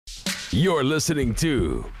You're listening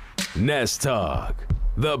to Nest Talk,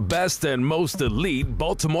 the best and most elite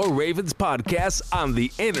Baltimore Ravens podcast on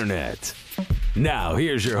the internet. Now,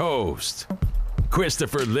 here's your host,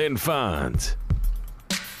 Christopher Linfont.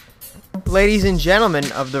 Ladies and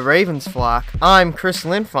gentlemen of the Ravens flock, I'm Chris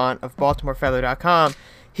Linfont of BaltimoreFeather.com,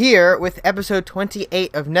 here with episode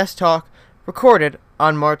 28 of Nest Talk, recorded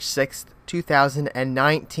on March 6th,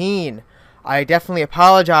 2019. I definitely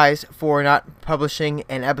apologize for not publishing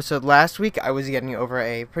an episode last week. I was getting over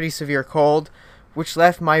a pretty severe cold, which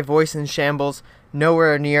left my voice in shambles,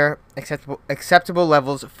 nowhere near acceptable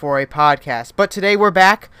levels for a podcast. But today we're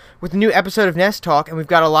back with a new episode of Nest Talk, and we've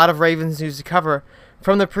got a lot of Ravens news to cover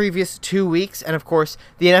from the previous 2 weeks. And of course,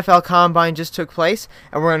 the NFL Combine just took place,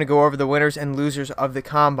 and we're going to go over the winners and losers of the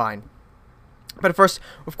Combine. But first,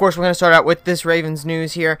 of course, we're going to start out with this Ravens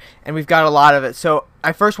news here, and we've got a lot of it. So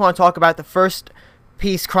I first want to talk about the first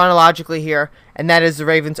piece chronologically here, and that is the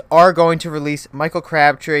Ravens are going to release Michael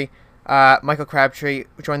Crabtree. Michael Crabtree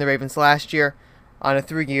joined the Ravens last year on a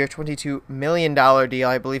 3-year, $22 million deal,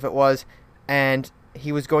 I believe it was, and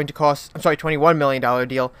he was going to cost, $21 million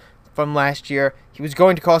deal from last year. He was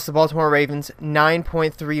going to cost the Baltimore Ravens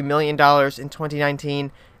 $9.3 million in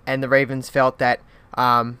 2019, and the Ravens felt that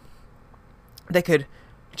they could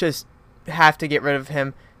just have to get rid of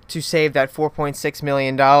him to save that $4.6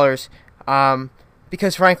 million.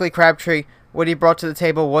 Because frankly, Crabtree, what he brought to the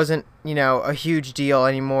table wasn't, a huge deal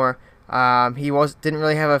anymore. He didn't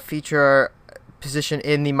really have a feature position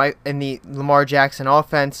in the Lamar Jackson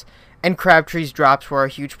offense, and Crabtree's drops were a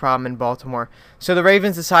huge problem in Baltimore. So the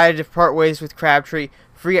Ravens decided to part ways with Crabtree,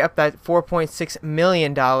 free up that $4.6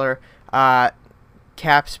 million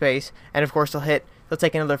cap space, and of course they'll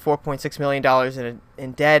take another $4.6 million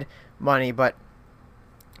in dead money, but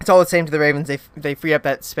it's all the same to the Ravens. They free up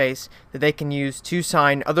that space that they can use to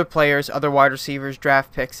sign other players, other wide receivers,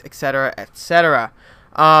 draft picks, etc., etc.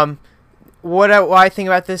 What I think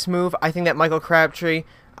about this move, I think that Michael Crabtree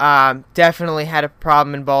definitely had a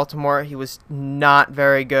problem in Baltimore. He was not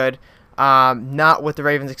very good. Not what the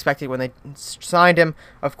Ravens expected when they signed him.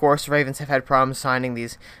 Of course, the Ravens have had problems signing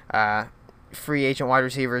these free agent wide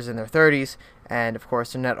receivers in their 30s. And, of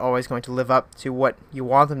course, they're not always going to live up to what you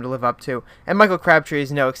want them to live up to. And Michael Crabtree is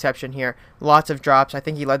no exception here. Lots of drops. I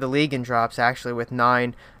think he led the league in drops, actually, with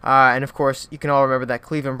 9. And, of course, you can all remember that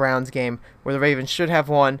Cleveland Browns game where the Ravens should have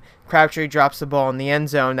won. Crabtree drops the ball in the end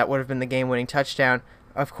zone. That would have been the game-winning touchdown.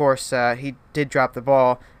 Of course, he did drop the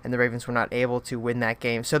ball, and the Ravens were not able to win that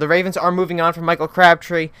game. So the Ravens are moving on from Michael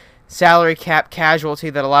Crabtree. Salary cap casualty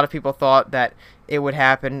that a lot of people thought that it would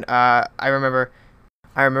happen. I remember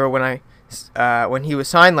when he was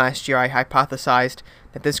signed last year, I hypothesized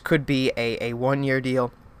that this could be a 1-year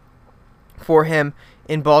deal for him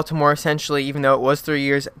in Baltimore, essentially, even though it was 3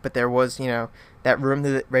 years, but there was, that room that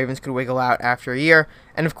the Ravens could wiggle out after a year.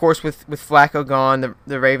 And, of course, with Flacco gone,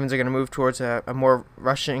 the Ravens are going to move towards a more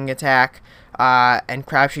rushing attack, and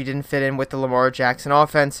Crabtree didn't fit in with the Lamar Jackson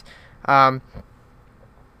offense.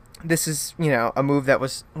 This is, a move that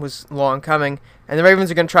was long coming, and the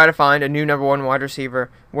Ravens are going to try to find a new number 1 wide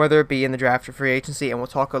receiver, whether it be in the draft or free agency, and we'll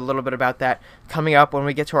talk a little bit about that coming up when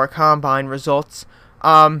we get to our Combine results.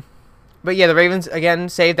 But yeah, the Ravens, again,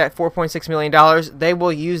 saved that $4.6 million. They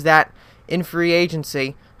will use that in free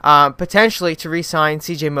agency, potentially to re-sign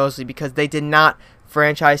C.J. Mosley, because they did not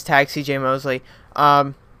franchise tag C.J. Mosley.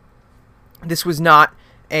 This was not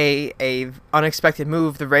a unexpected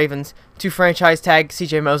move. The Ravens to franchise tag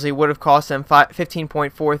C.J. Mosley would have cost them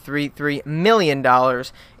 $15.433 million in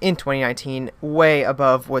 2019, way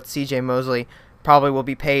above what C.J. Mosley probably will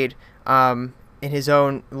be paid in his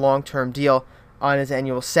own long-term deal on his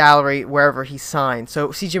annual salary wherever he signs.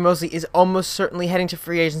 So C.J. Mosley is almost certainly heading to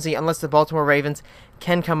free agency unless the Baltimore Ravens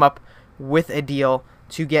can come up with a deal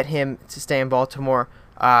to get him to stay in Baltimore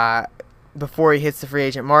before he hits the free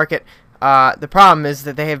agent market. The problem is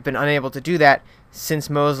that they have been unable to do that since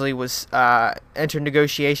Mosley was entered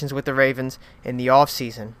negotiations with the Ravens in the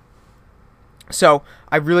offseason. So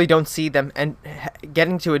I really don't see them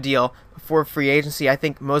getting to a deal before free agency. I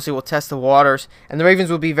think Mosley will test the waters, and the Ravens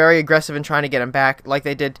will be very aggressive in trying to get him back, like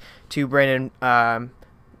they did to Brandon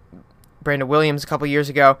Williams a couple years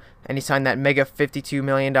ago, and he signed that mega $52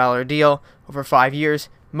 million deal over 5 years.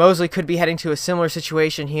 Mosley could be heading to a similar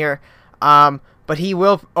situation here, but he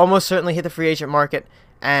will almost certainly hit the free agent market,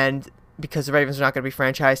 and because the Ravens are not going to be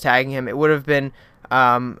franchise tagging him, it would have been,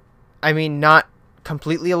 not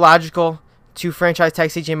completely illogical to franchise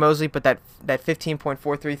tag C.J. Mosley, but that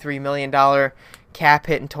 $15.433 million cap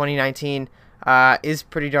hit in 2019 is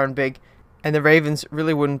pretty darn big, and the Ravens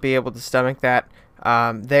really wouldn't be able to stomach that.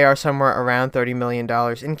 They are somewhere around $30 million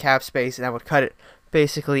in cap space, and that would cut it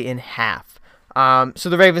basically in half. So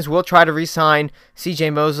the Ravens will try to re-sign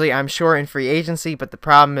C.J. Mosley, I'm sure, in free agency, but the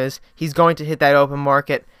problem is he's going to hit that open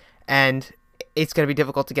market, and it's going to be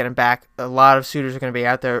difficult to get him back. A lot of suitors are going to be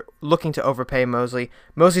out there looking to overpay Mosley.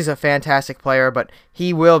 Mosley's a fantastic player, but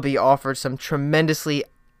he will be offered some tremendously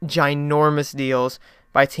ginormous deals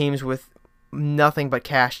by teams with nothing but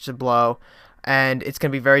cash to blow, and it's going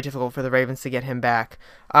to be very difficult for the Ravens to get him back.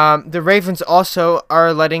 The Ravens also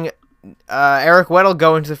are letting Eric Weddle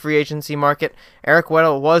go into the free agency market. Eric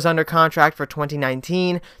Weddle was under contract for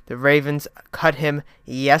 2019. The Ravens cut him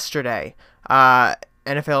yesterday.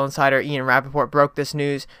 NFL insider Ian Rappaport broke this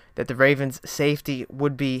news that the Ravens safety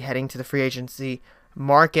would be heading to the free agency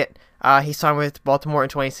market. He signed with Baltimore in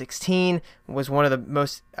 2016, was one of the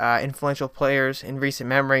most influential players in recent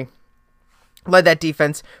memory. Led that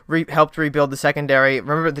defense, helped rebuild the secondary.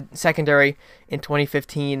 Remember, the secondary in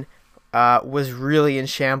 2015 was really in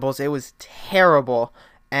shambles. It was terrible.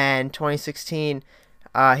 And 2016,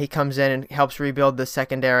 he comes in and helps rebuild the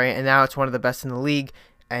secondary, and now it's one of the best in the league,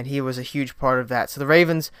 and he was a huge part of that. So the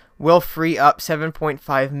Ravens will free up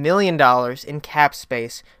 $7.5 million in cap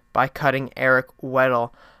space by cutting Eric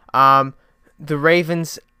Weddle. The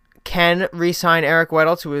Ravens can re-sign Eric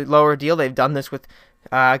Weddle to a lower deal. They've done this with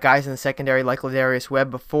guys in the secondary like Ladarius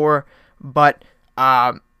Webb before, but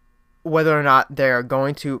whether or not they're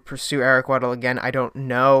going to pursue Eric Weddle again, I don't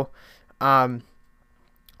know.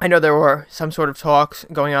 I know there were some sort of talks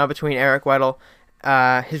going on between Eric Weddle,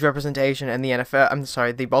 his representation, and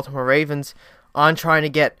the Baltimore Ravens on trying to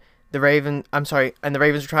get and the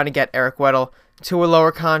Ravens are trying to get Eric Weddle to a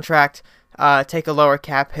lower contract, take a lower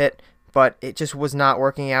cap hit, but it just was not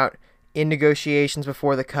working out in negotiations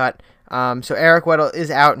before the cut. So Eric Weddle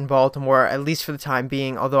is out in Baltimore, at least for the time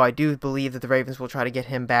being, although I do believe that the Ravens will try to get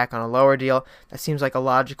him back on a lower deal. That seems like a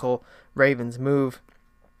logical Ravens move.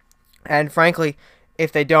 And frankly,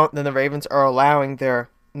 if they don't, then the Ravens are allowing their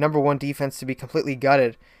number one defense to be completely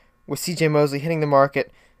gutted, with C.J. Mosley hitting the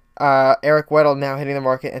market, Eric Weddle now hitting the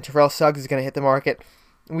market, and Terrell Suggs is going to hit the market.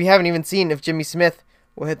 We haven't even seen if Jimmy Smith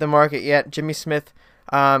will hit the market yet. Jimmy Smith,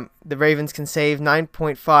 the Ravens can save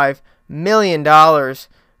 $9.5 million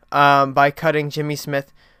by cutting Jimmy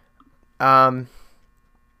Smith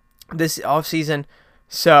this offseason.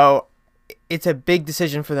 So it's a big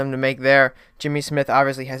decision for them to make there. Jimmy Smith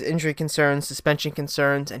obviously has injury concerns, suspension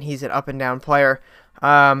concerns, and he's an up-and-down player,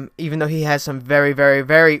 even though he has some very, very,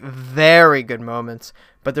 very, very good moments.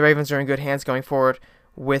 But the Ravens are in good hands going forward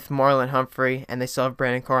with Marlon Humphrey, and they still have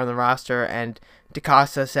Brandon Carr on the roster. And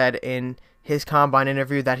DeCosta said in his combine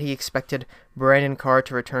interview that he expected Brandon Carr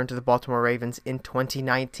to return to the Baltimore Ravens in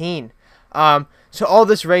 2019. So all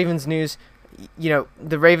this Ravens news,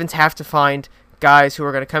 the Ravens have to find guys who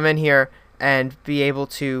are going to come in here and be able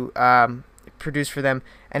to produce for them.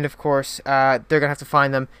 And, of course, they're going to have to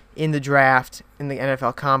find them in the draft, in the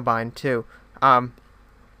NFL Combine, too. But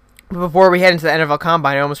before we head into the NFL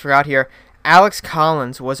Combine, I almost forgot here, Alex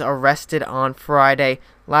Collins was arrested on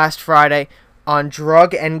last Friday, on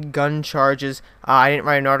drug and gun charges. I didn't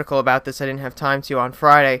write an article about this. I didn't have time to on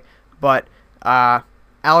Friday. But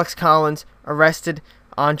Alex Collins arrested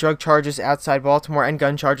on drug charges outside Baltimore and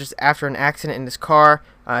gun charges after an accident in his car.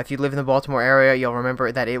 If you live in the Baltimore area, you'll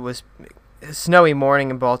remember that it was a snowy morning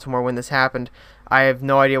in Baltimore when this happened. I have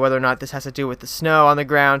no idea whether or not this has to do with the snow on the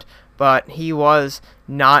ground, but he was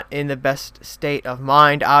not in the best state of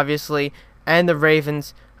mind, obviously, and the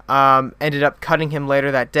Ravens ended up cutting him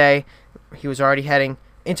later that day. He was already heading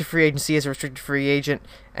into free agency as a restricted free agent,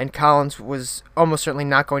 and Collins was almost certainly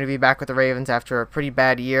not going to be back with the Ravens after a pretty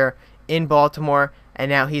bad year in Baltimore, and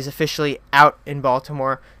now he's officially out in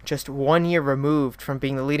Baltimore, just 1 year removed from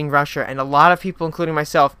being the leading rusher. And a lot of people, including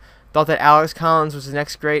myself, thought that Alex Collins was the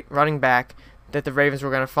next great running back that the Ravens were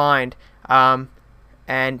going to find,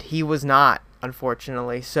 and he was not,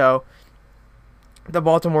 unfortunately. So the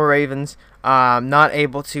Baltimore Ravens, not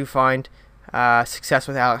able to find success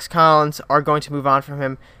with Alex Collins, are going to move on from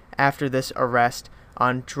him after this arrest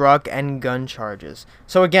on drug and gun charges.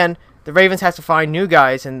 So again, the Ravens have to find new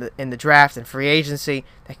guys in the draft and free agency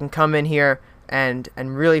that can come in here and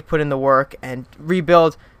really put in the work and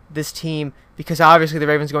rebuild this team, because obviously the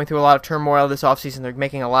Ravens are going through a lot of turmoil this offseason. They're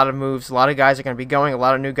making a lot of moves. A lot of guys are going to be going, a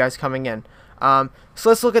lot of new guys coming in. So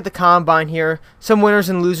let's look at the Combine here. Some winners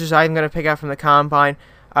and losers I'm going to pick out from the Combine.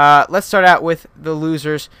 Let's start out with the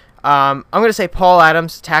losers. I'm going to say Paul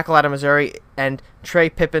Adams, tackle out of Missouri, and Trey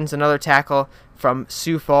Pippins, another tackle from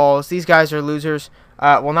Sioux Falls. These guys are losers.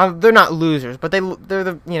 They're not losers, but they're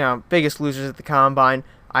the biggest losers at the Combine.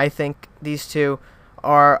 I think these two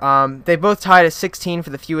are. They both tied at 16 for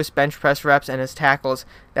the fewest bench press reps, and as tackles,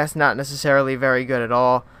 that's not necessarily very good at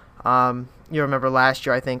all. you remember last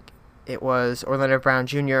year, I think it was Orlando Brown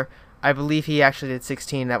Jr. I believe he actually did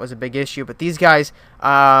 16. That was a big issue. But these guys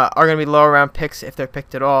are going to be lower round picks if they're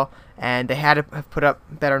picked at all, and they had to have put up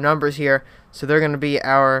better numbers here. So they're going to be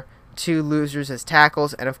our two losers as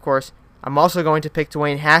tackles. And, of course, I'm also going to pick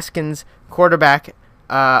Dwayne Haskins, quarterback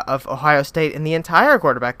of Ohio State, in the entire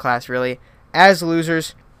quarterback class, really, as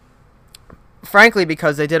losers. Frankly,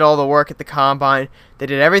 because they did all the work at the Combine. They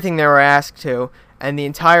did everything they were asked to. And the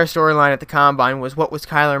entire storyline at the Combine was, what was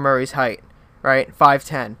Kyler Murray's height, right?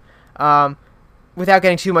 5'10". Without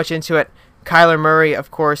getting too much into it, Kyler Murray,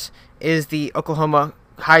 of course, is the Oklahoma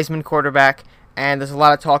Heisman quarterback, and there's a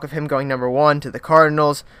lot of talk of him going number 1 to the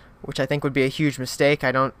Cardinals, which I think would be a huge mistake.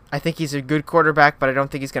 I think he's a good quarterback, but I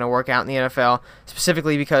don't think he's going to work out in the NFL,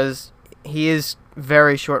 specifically because he is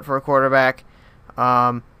very short for a quarterback,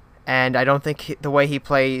 and I don't think the way he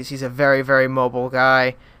plays, he's a very, very mobile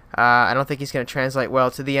guy. I don't think he's going to translate well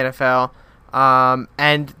to the NFL.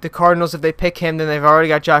 And the Cardinals, if they pick him, then they've already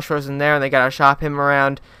got Josh Rosen there, and they got to shop him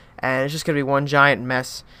around, and it's just going to be one giant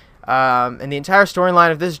mess. And the entire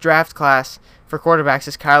storyline of this draft class for quarterbacks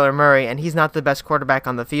is Kyler Murray, and he's not the best quarterback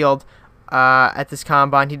on the field at this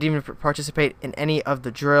Combine. He didn't even participate in any of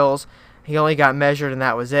the drills. He only got measured, and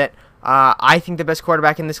that was it. I think the best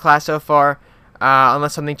quarterback in this class so far,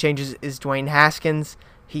 unless something changes, is Dwayne Haskins.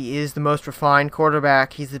 He is the most refined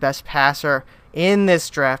quarterback. He's the best passer in this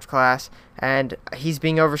draft class, and he's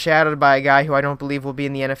being overshadowed by a guy who I don't believe will be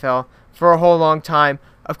in the NFL for a whole long time.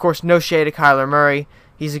 Of course, no shade to Kyler Murray.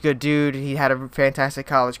 He's a good dude. He had a fantastic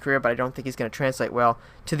college career, but I don't think he's going to translate well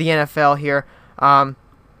to the NFL here.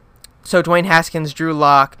 So Dwayne Haskins, Drew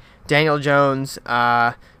Lock, Daniel Jones,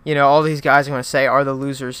 all these guys I'm going to say are the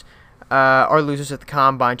losers, at the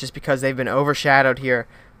Combine, just because they've been overshadowed here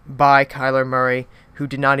by Kyler Murray, who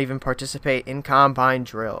did not even participate in Combine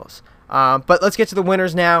drills. But let's get to the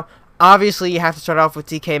winners now. Obviously, you have to start off with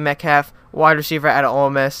DK Metcalf, wide receiver out of Ole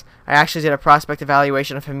Miss. I actually did a prospect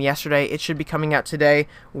evaluation of him yesterday. It should be coming out today,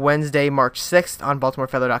 Wednesday, March 6th, on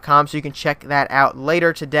BaltimoreFeather.com, so you can check that out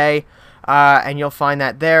later today, and you'll find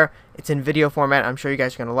that there. It's in video format. I'm sure you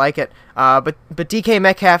guys are going to like it. But DK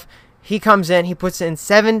Metcalf, he comes in, he puts in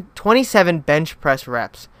 27 bench press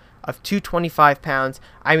reps of 225 pounds.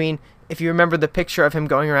 I mean, if you remember the picture of him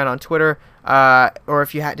going around on Twitter, or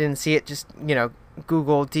if you didn't see it, just,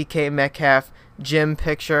 Google DK Metcalf gym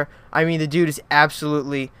picture. I mean, the dude is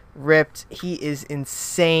absolutely ripped. He is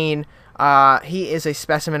insane. He is a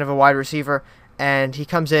specimen of a wide receiver, and he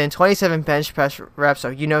comes in 27 bench press reps,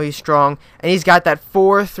 so he's strong, and he's got that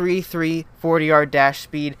 4.33 40-yard dash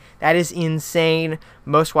speed. That is insane.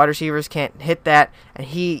 Most wide receivers can't hit that, and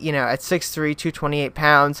he, at 6'3", 228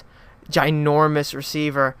 pounds, ginormous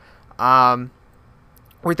receiver.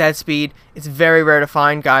 With that speed, it's very rare to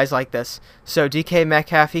find guys like this. So DK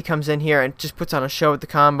Metcalf, he comes in here and just puts on a show at the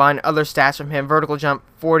Combine. Other stats from him: vertical jump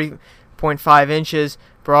 40.5 inches,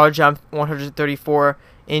 broad jump 134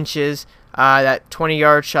 inches. That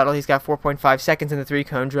 20-yard shuttle, he's got 4.5 seconds in the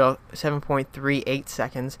 3-cone drill, 7.38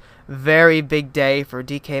 seconds. Very big day for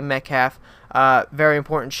DK Metcalf. Very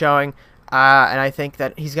important showing. And I think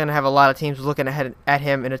that he's going to have a lot of teams looking ahead at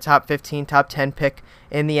him in a top 15, top 10 pick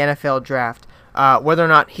in the NFL draft. Whether or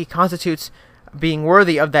not he constitutes being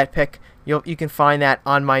worthy of that pick, you can find that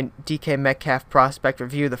on my DK Metcalf prospect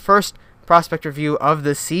review, the first prospect review of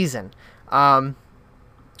the season. Another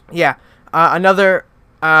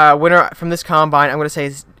winner from this Combine, I'm going to say,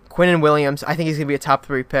 is Quinnen Williams. I think he's going to be a top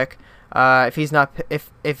 3 pick. If it's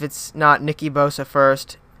not Nicky Bosa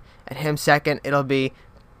first and him second, it'll be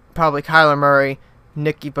probably Kyler Murray,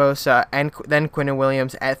 Nicky Bosa, and then Quinnen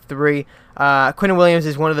Williams at 3. Quinnen Williams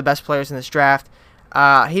is one of the best players in this draft.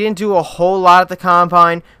 He didn't do a whole lot at the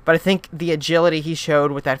Combine, but I think the agility he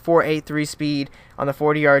showed with that 4.83 speed on the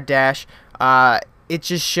 40-yard dash, it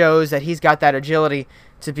just shows that he's got that agility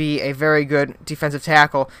to be a very good defensive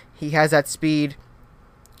tackle. He has that speed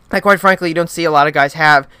that, quite frankly, you don't see a lot of guys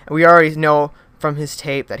have, and we already know from his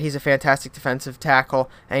tape that he's a fantastic defensive tackle,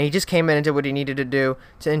 and he just came in and did what he needed to do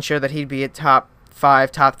to ensure that he'd be a top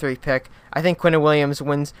 5, top 3 pick. I think Quinnen Williams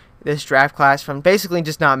wins this draft class from basically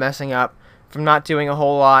just not messing up, from not doing a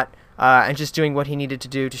whole lot, and just doing what he needed to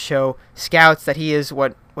do to show scouts that he is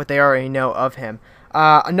what they already know of him.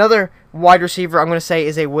 Another wide receiver I'm going to say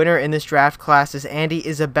is a winner in this draft class is Andy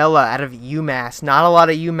Isabella out of UMass. Not a lot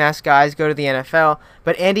of UMass guys go to the NFL,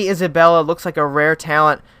 but Andy Isabella looks like a rare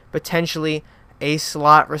talent, potentially a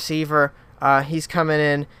slot receiver. He's coming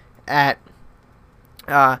in at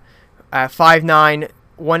 5'9",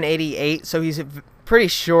 188, so he's pretty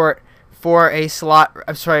short for a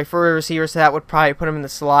receiver, so that would probably put him in the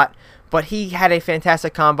slot. But he had a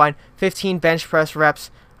fantastic Combine, 15 bench press reps,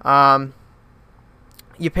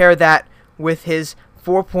 you pair that with his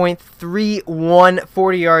 4.31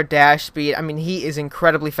 40-yard dash speed. I mean, he is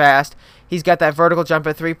incredibly fast. He's got that vertical jump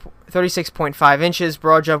at 36.5 inches,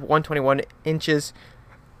 broad jump 121 inches,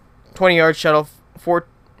 20-yard shuttle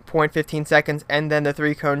 4.15 seconds, and then the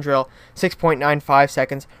 3-cone drill 6.95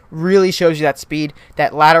 seconds. Really shows you that speed,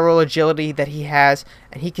 that lateral agility that he has,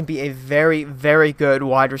 and he can be a very, very good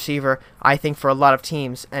wide receiver, I think, for a lot of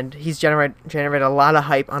teams. And he's generated a lot of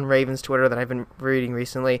hype on Ravens Twitter that I've been reading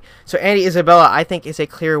recently. So Andy Isabella, I think, is a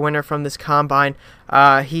clear winner from this combine.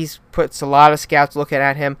 He's puts a lot of scouts looking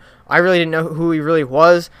at him. I really didn't know who he really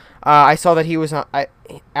was. I saw that he was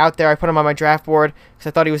out there. I put him on my draft board because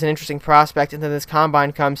I thought he was an interesting prospect. And then this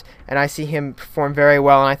combine comes, and I see him perform very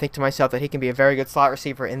well. And I think to myself that he can be a very good slot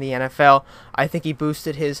receiver in the NFL. I think he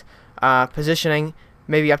boosted his positioning,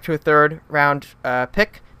 maybe up to a third-round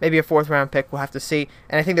pick, maybe a fourth-round pick. We'll have to see.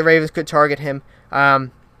 And I think the Ravens could target him,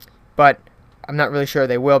 but I'm not really sure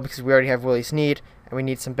they will because we already have Willie Snead, and we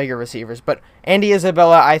need some bigger receivers. But Andy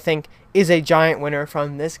Isabella, I think, is a giant winner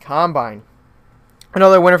from this combine.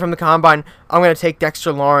 Another winner from the combine, I'm going to take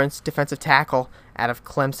Dexter Lawrence, defensive tackle out of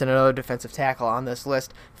Clemson, another defensive tackle on this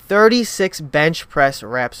list. 36 bench press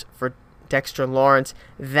reps for Dexter Lawrence.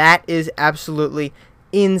 That is absolutely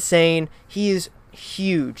insane. He is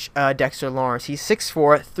huge, Dexter Lawrence. He's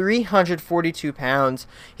 6'4", 342 pounds.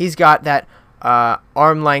 He's got that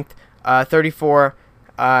arm length, 34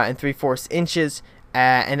 and 3/4 inches,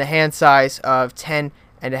 and a hand size of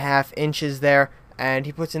 10.5 inches there. And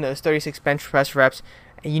he puts in those 36 bench press reps.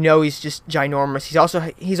 And you know he's just ginormous.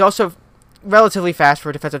 He's also relatively fast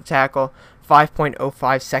for a defensive tackle.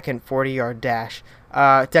 5.05 second 40-yard dash.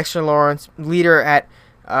 Dexter Lawrence, leader at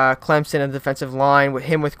Clemson in the defensive line,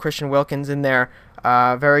 with Christian Wilkins in there.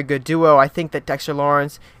 Very good duo. I think that Dexter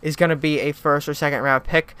Lawrence is going to be a first or second round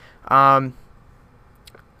pick.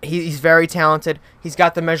 He's very talented. He's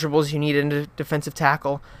got the measurables you need in a defensive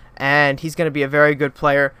tackle, and he's going to be a very good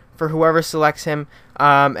player for whoever selects him.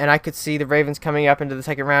 And I could see the Ravens coming up into the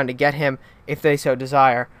second round to get him if they so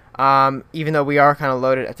desire. Even though we are kind of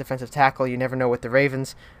loaded at defensive tackle, you never know with the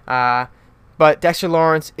Ravens. But Dexter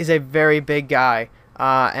Lawrence is a very big guy,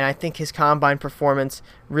 and I think his combine performance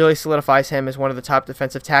really solidifies him as one of the top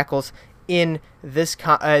defensive tackles in this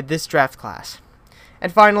draft class.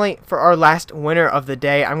 And finally, for our last winner of the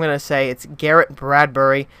day, I'm going to say it's Garrett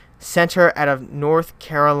Bradbury, center out of North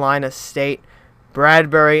Carolina State.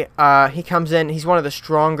 Bradbury, he comes in, he's one of the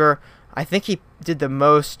stronger, I think he did the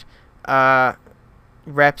most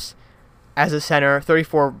reps as a center,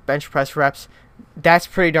 34 bench press reps. That's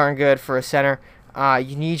pretty darn good for a center.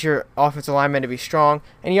 You need your offensive lineman to be strong.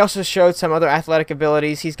 And he also showed some other athletic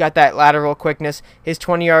abilities. He's got that lateral quickness. His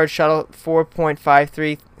 20-yard shuttle,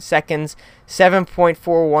 4.53 seconds,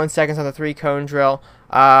 7.41 seconds on the 3-cone drill.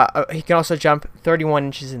 He can also jump 31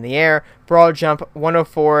 inches in the air. Broad jump,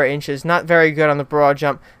 104 inches. Not very good on the broad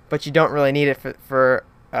jump, but you don't really need it for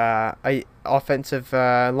a offensive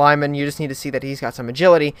lineman. You just need to see that he's got some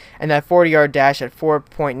agility. And that 40-yard dash at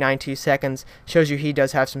 4.92 seconds shows you he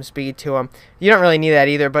does have some speed to him. You don't really need that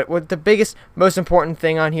either, but what the biggest, most important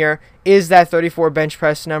thing on here is that 34 bench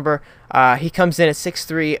press number. He comes in at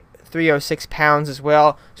 6'3", 306 pounds as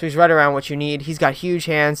well, so he's right around what you need. He's got huge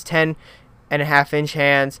hands, 10.5-inch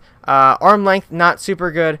hands. Arm length, not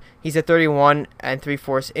super good. He's at 31 and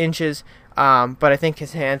 3/4 inches, but I think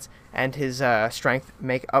his hands and his strength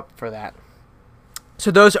make up for that. So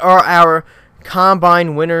those are our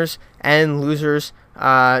combine winners and losers.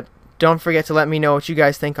 Don't forget to let me know what you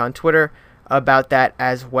guys think on Twitter about that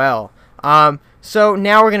as well. So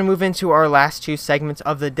now we're going to move into our last two segments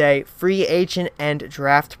of the day, free agent and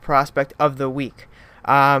draft prospect of the week.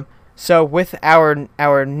 So with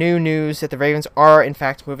our new news that the Ravens are in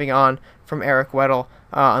fact moving on from Eric Weddle,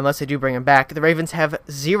 unless they do bring him back, the Ravens have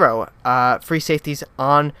 0 free safeties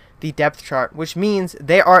on the depth chart, which means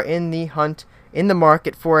they are in the hunt, in the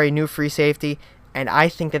market for a new free safety, and I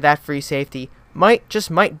think that free safety might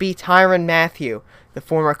be Tyrann Mathieu, the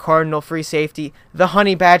former Cardinal free safety, the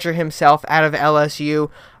Honey Badger himself out of LSU.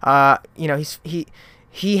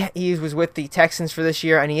 He was with the Texans for this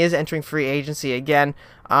year, and he is entering free agency again.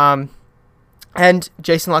 And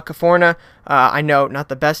Jason LaCaforna, I know not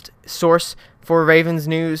the best source for Ravens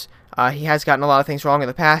news. He has gotten a lot of things wrong in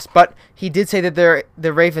the past, but he did say that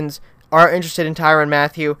the Ravens are interested in Tyrann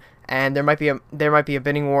Mathieu, and there might be a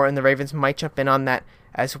bidding war, and the Ravens might jump in on that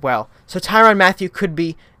as well. So Tyrann Mathieu could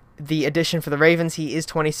be the addition for the Ravens. He is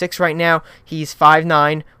 26 right now. He's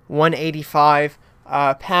 5'9", 185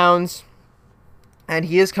 pounds, and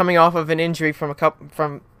he is coming off of an injury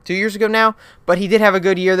from 2 years ago now, but he did have a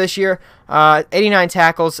good year this year. 89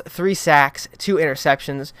 tackles, 3 sacks, 2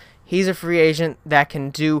 interceptions. He's a free agent that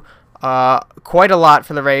can do quite a lot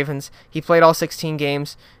for the Ravens. He played all 16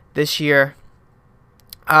 games this year.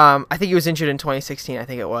 I think he was injured in 2016, I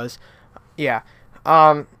think it was. Yeah.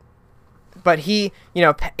 But he,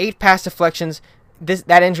 8 pass deflections.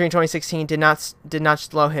 That injury in 2016 did not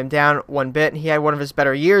slow him down one bit. He had one of his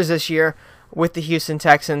better years this year with the Houston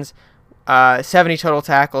Texans. 70 total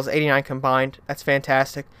tackles, 89 combined. That's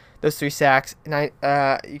fantastic. Those 3 sacks. You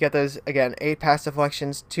got those, again, 8 pass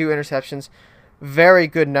deflections, 2 interceptions. Very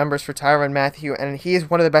good numbers for Tyrann Mathieu, and he is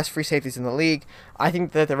one of the best free safeties in the league. I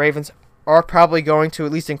think that the Ravens are probably going to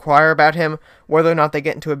at least inquire about him. Whether or not they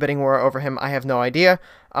get into a bidding war over him, I have no idea.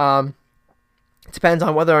 It depends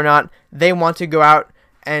on whether or not they want to go out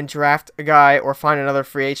and draft a guy or find another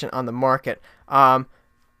free agent on the market.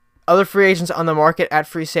 Other free agents on the market at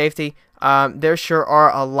free safety, there sure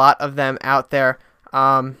are a lot of them out there.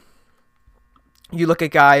 You look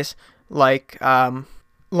at guys like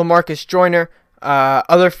Lamarcus Joyner,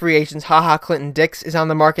 other free agents. Clinton Dix is on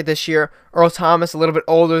the market this year. Earl Thomas, a little bit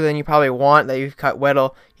older than you probably want. That you've cut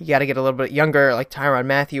Weddle. You got to get a little bit younger, like Tyrann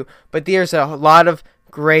Mathieu. But there's a lot of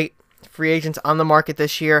great free agents on the market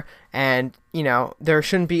this year, and there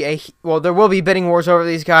shouldn't be there will be bidding wars over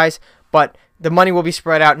these guys, but the money will be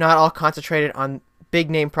spread out, not all concentrated on big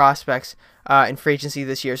name prospects in free agency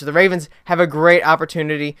this year. So the Ravens have a great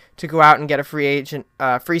opportunity to go out and get a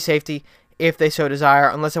free safety if they so desire,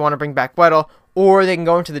 unless they want to bring back Weddle, or they can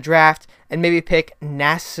go into the draft and maybe pick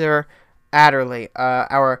Nasir Adderley,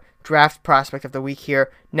 our draft prospect of the week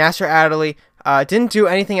here. Nasir Adderley didn't do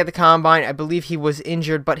anything at the Combine. I believe he was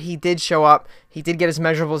injured, but he did show up. He did get his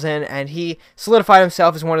measurables in, and he solidified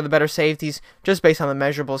himself as one of the better safeties just based on the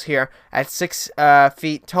measurables here. At 6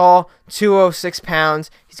 feet tall, 206 pounds.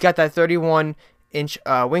 He's got that 31-inch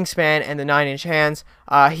wingspan and the 9-inch hands.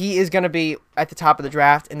 He is going to be at the top of the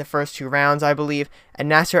draft in the first 2 rounds, I believe. And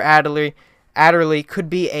Nasir Adderley could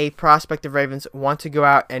be a prospect the Ravens want to go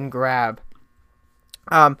out and grab.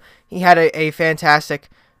 He had a fantastic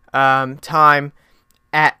time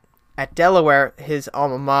at Delaware, his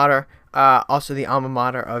alma mater, also the alma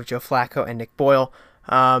mater of Joe Flacco and Nick Boyle.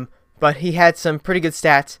 But he had some pretty good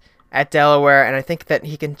stats at Delaware, and I think that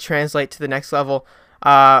he can translate to the next level.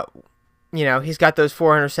 He's got those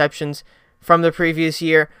 4 interceptions from the previous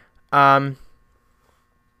year. Some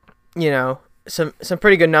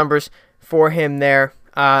pretty good numbers for him there.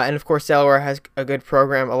 And of course, Delaware has a good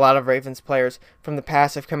program. A lot of Ravens players from the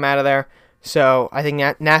past have come out of there. So I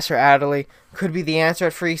think Nasir Adderley could be the answer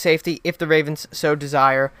at free safety if the Ravens so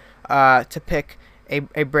desire to pick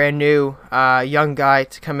a brand new young guy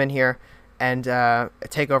to come in here and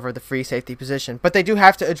take over the free safety position. But they do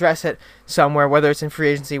have to address it somewhere, whether it's in free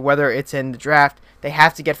agency, whether it's in the draft. They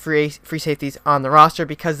have to get free safeties on the roster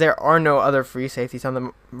because there are no other free safeties on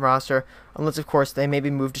the roster, unless, of course, they maybe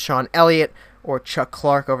move Deshaun Elliott or Chuck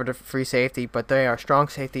Clark over to free safety, but they are strong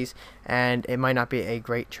safeties, and it might not be a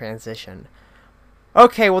great transition.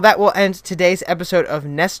 Okay, well, that will end today's episode of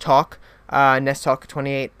Nest Talk. Nest Talk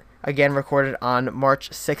 28, again recorded on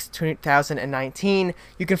March 6, 2019.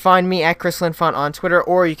 You can find me at Chris Linfont on Twitter,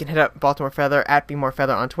 or you can hit up Baltimore Feather at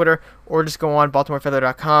BeMoreFeather on Twitter, or just go on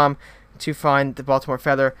BaltimoreFeather.com to find the Baltimore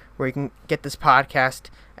Feather, where you can get this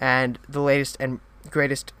podcast and the latest and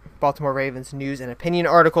greatest Baltimore Ravens news and opinion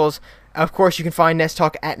articles. Of course, you can find Nest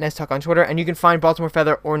Talk at Nest Talk on Twitter, and you can find Baltimore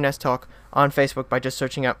Feather or Nest Talk on Facebook by just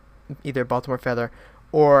searching up either Baltimore Feather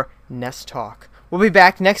or Nest Talk. We'll be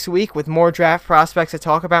back next week with more draft prospects to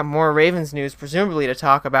talk about, more Ravens news, presumably to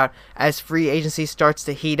talk about as free agency starts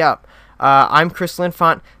to heat up. I'm Chris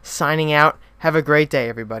Linfont, signing out. Have a great day,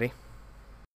 everybody.